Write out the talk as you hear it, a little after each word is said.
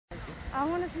I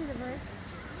want to see the bird.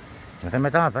 No se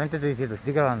metan al frente, estoy diciendo,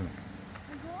 estoy grabando.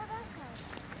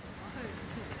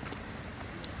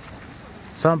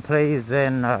 Some place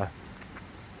in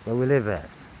where we live at.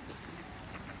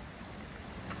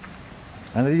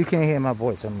 I know you can't hear my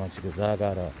voice so much because I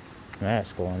got a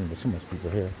mask on. There's so much people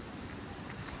here.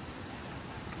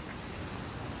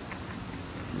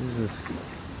 This is.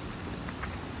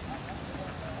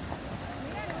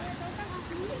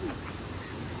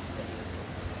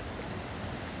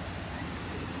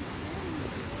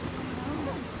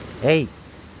 Hey.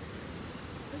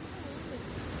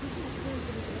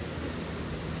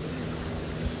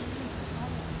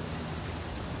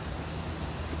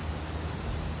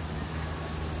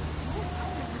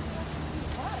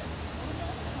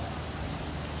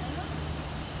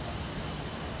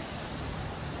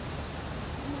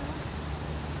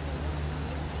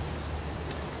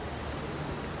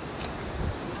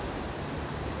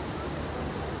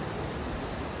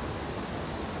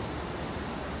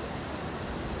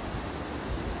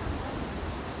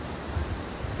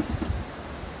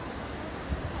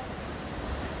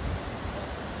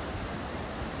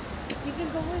 You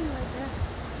can go in like that.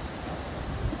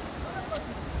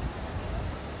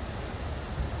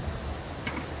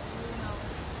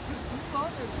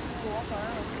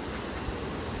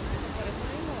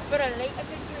 But a lake, I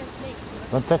think you're a snake.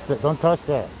 Don't touch that. Don't touch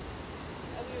that. Are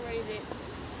we already there?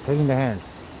 Clean the hands.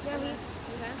 Yeah, we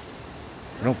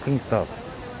have. Don't clean stuff.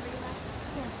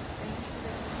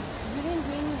 You didn't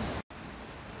bring me.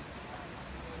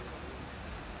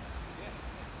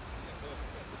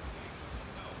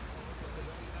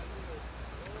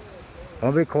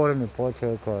 Don't record in the porch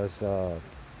here because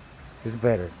it's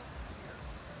better.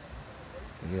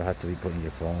 You don't have to be putting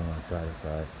your phone on side to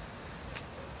side.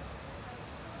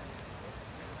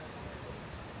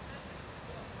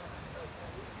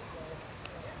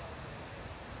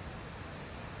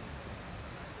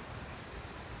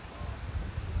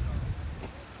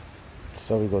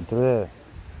 So we go through there.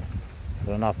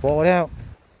 So not fall out.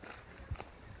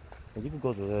 But you can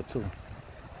go through there too.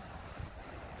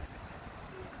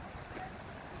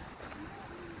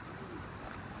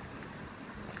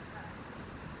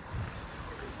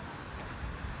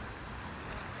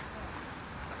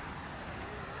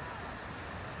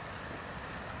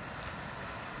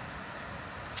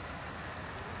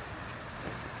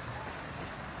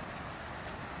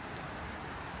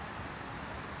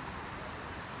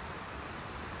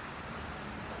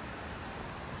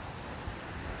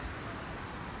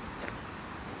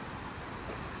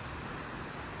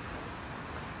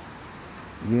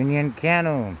 Union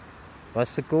Canyon,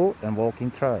 bicycle and walking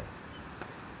trail.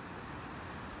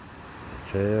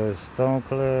 Trail, Stone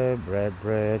Cliff, Red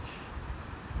Bridge.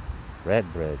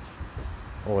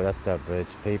 Oh, that's that bridge.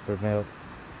 Paper Mill,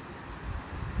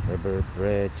 River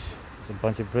Bridge. There's a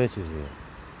bunch of bridges here.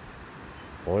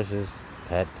 Horses,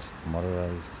 pets,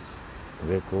 motorized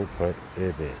vehicle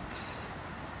prohibits.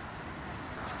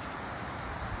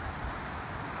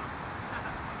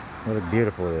 Look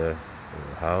beautiful there.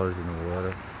 The house in the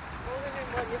water.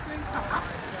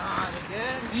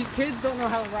 These kids don't know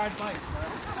how to ride bikes, bro.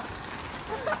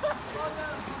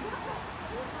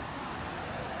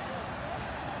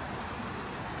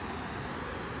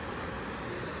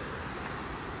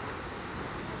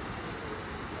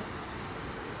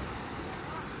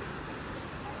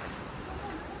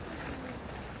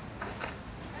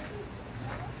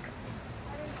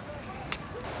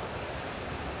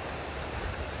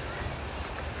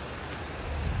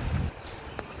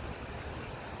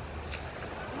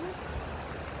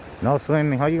 No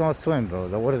swimming. How you gonna swim, bro?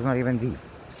 The water's not even deep.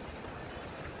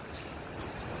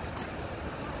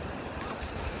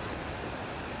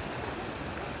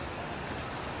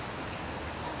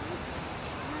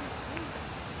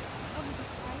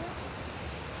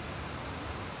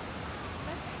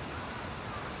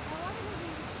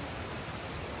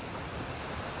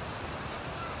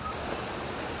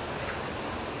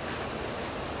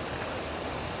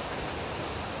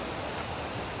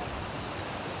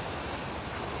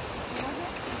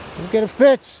 Let's get a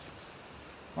fish.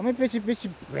 How many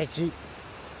fishy?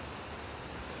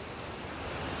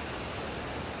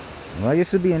 Well, I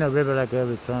used to be in a river like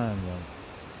every time.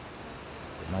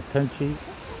 My country,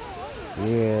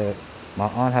 yeah, my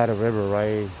aunt had a river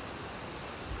right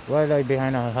like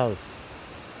behind our house.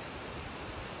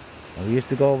 And we used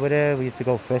to go over there, we used to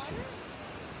go fishing.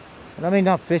 And I mean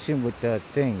not fishing with the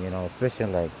thing, you know,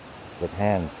 fishing like with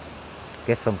hands.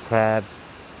 Get some crabs,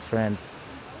 shrimp.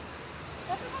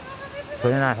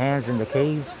 Putting our hands in the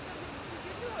caves.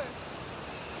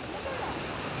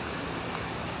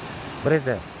 What is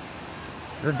that?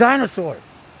 It's a dinosaur.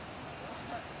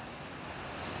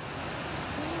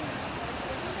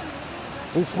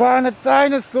 We found a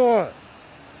dinosaur.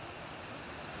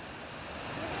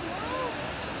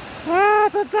 Ah,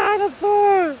 it's a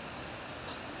dinosaur.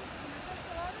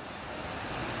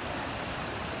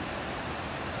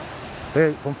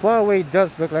 Hey, from far away, it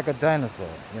does look like a dinosaur,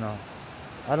 you know.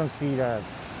 I don't see that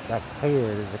hair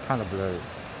is kind of blurry.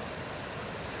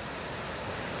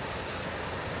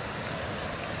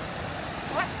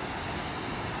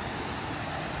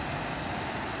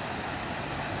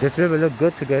 This river look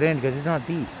good to get in because it's not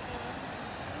deep.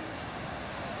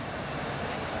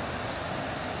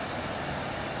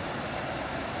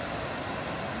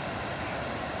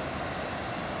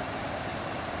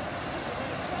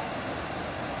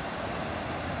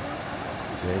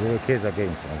 The little kids are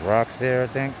getting some rocks there, I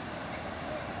think.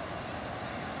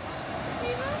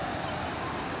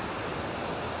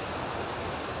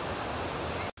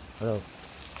 Hello.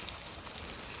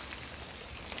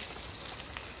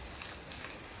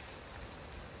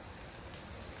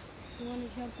 You want to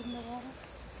jump in the water?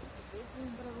 This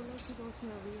one, but I would like to go to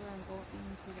a river and go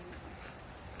into the river.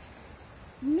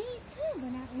 Me too, but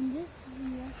not in this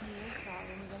river. Yes,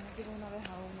 I'm going to get another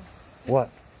house. What?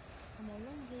 Como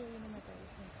lo que yo no me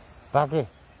parece. ¿Para qué?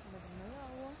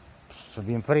 agua. So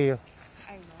bien frío.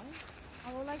 I know.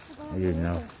 I would like to go You to the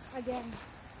know. river again.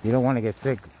 You don't want to get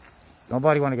sick.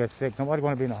 Nobody want to get sick. Nobody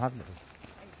want to be in the hospital.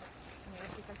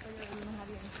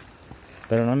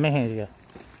 Pero no emergencia.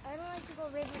 I don't like to go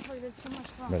river because there's too much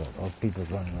fun. But all people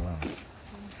running around.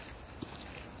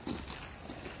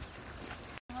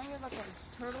 Like a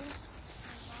turtle.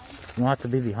 You don't have to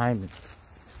be behind me.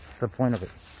 That's the point of it.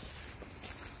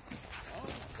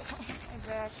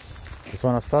 Exactly. Just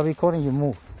when I start recording, you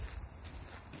move.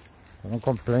 Don't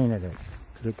complain at it.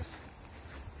 Lucas.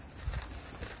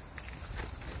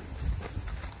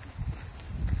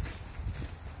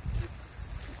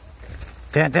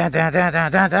 Dun, dun, dun, dun,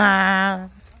 dun, dun, dun.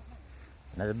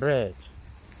 Another bridge.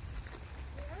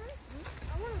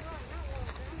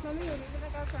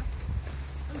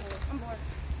 I'm bored.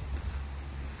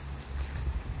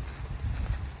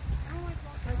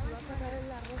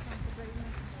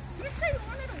 You said you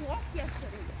wanted to walk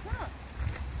yesterday. Huh?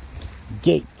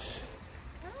 Gate.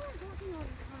 I don't like walking all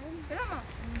the time. Yeah.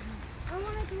 I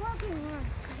wanted to walk in one.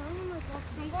 I don't like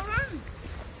walking. Then go run.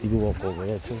 You can walk over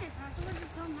there too.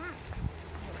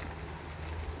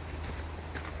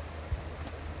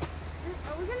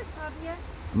 Are we gonna stop yet?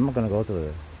 I'm not gonna go through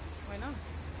there. Why not?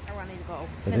 I wanted to go.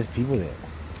 But there's people there.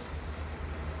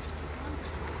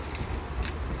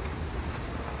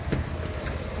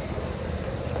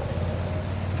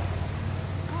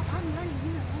 Oh, I'm running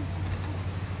here.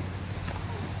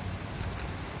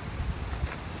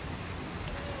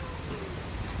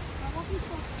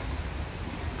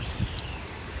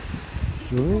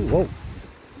 Whoa.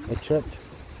 I tripped.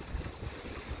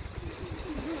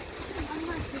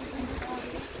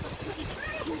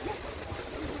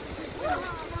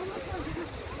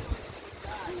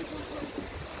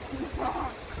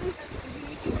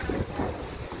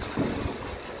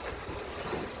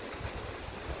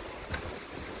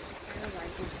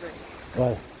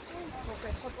 What?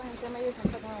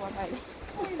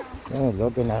 Oh,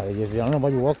 looking at it. I don't know why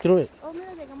you walk through it. Oh,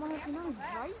 mira, llegamos al final,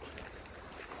 right?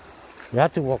 You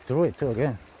have to walk through it too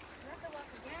again.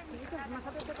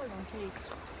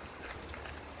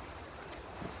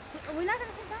 Are we not going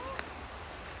to sit down?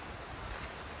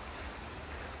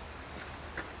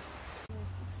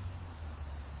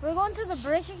 We're going to the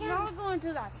bridge again? No, we're going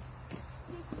to that.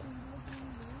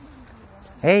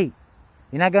 Hey,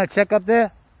 you're not gonna check up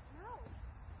there?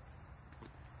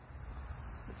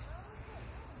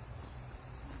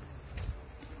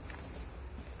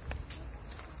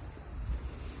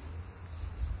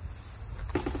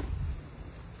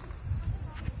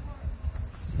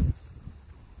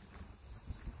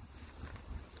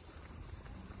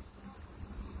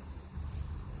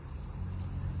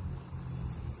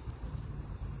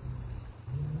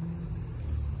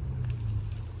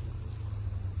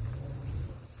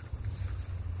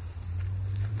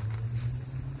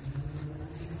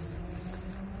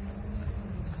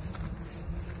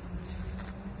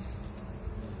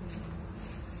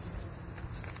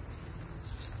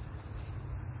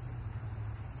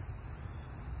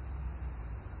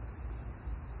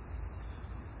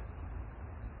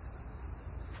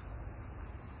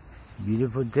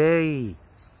 Beautiful day.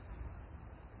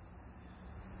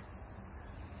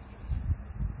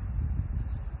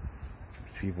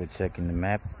 People checking the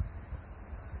map.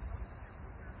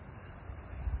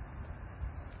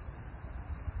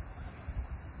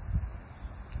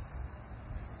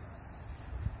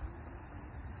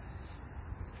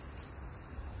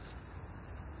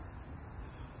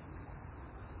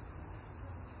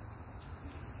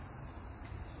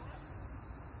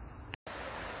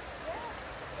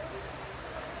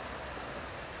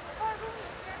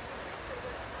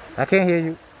 I can't hear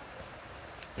you.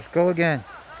 Let's go again.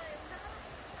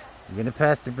 You're gonna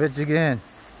pass the bridge again.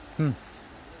 I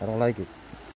don't like it.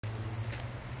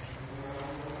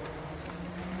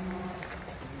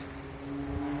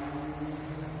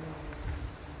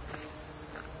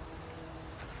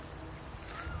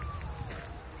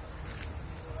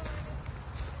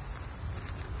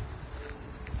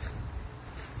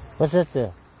 What's this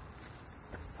there?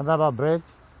 Something about bridge?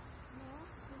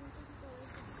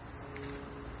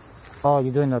 Oh,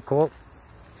 you're doing the quote?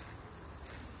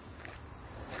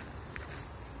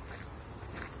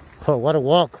 Oh, what a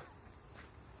walk.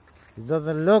 This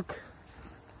doesn't look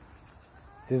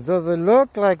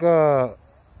like a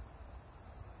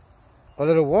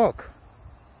little walk.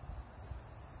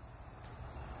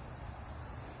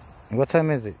 What time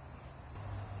is it?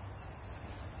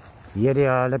 Here they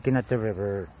are looking at the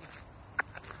river.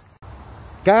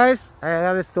 Guys, I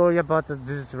have a story about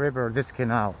this river, this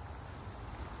canal.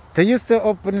 They used to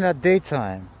open it at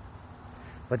daytime,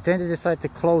 but then they decided to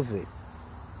close it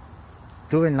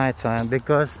during nighttime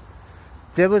because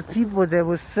there was people that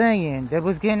was saying they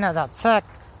was getting attacked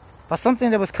by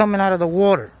something that was coming out of the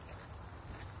water.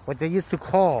 What they used to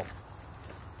call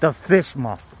the fish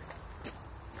monster.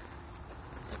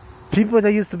 People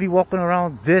that used to be walking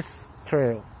around this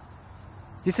trail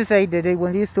used to say that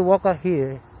when they used to walk out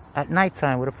here at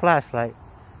nighttime with a flashlight,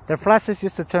 their flashes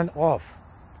used to turn off.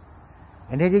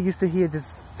 And then they used to hear this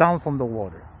sound from the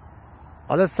water.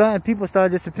 All of a sudden, people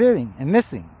started disappearing and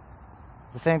missing.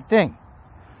 The same thing.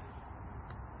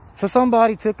 So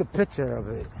somebody took a picture of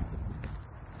it.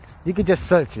 You could just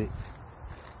search it.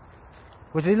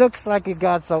 Which it looks like it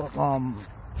got some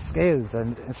scales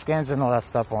and scans and all that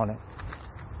stuff on it.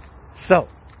 So,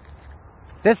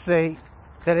 they say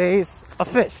that it is a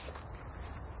fish.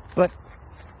 But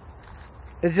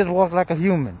it just walks like a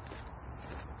human.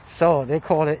 So they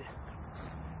call it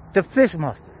the fish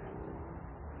monster.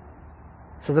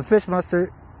 So the fish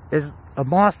monster is a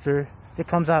monster that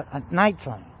comes out at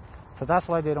nighttime. So that's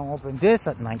why they don't open this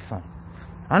at nighttime.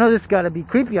 I know this gotta be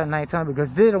creepy at nighttime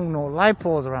because they don't know light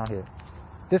poles around here.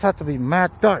 This has to be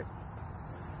mad dark.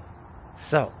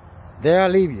 So, there I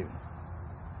leave you.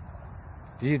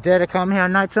 Do you dare to come here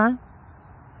at nighttime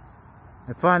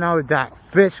and find out if that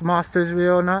fish monster is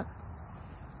real or not?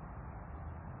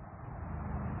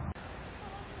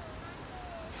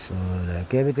 So,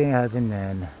 like everything has an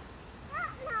end,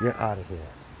 you're out of here.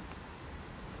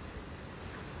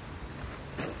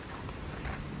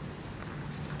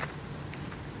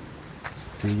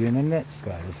 See you in the next,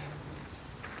 guys.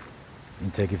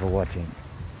 And thank you for watching.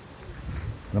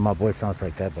 I know my voice sounds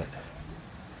like that, but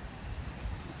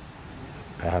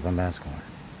I have a mask on.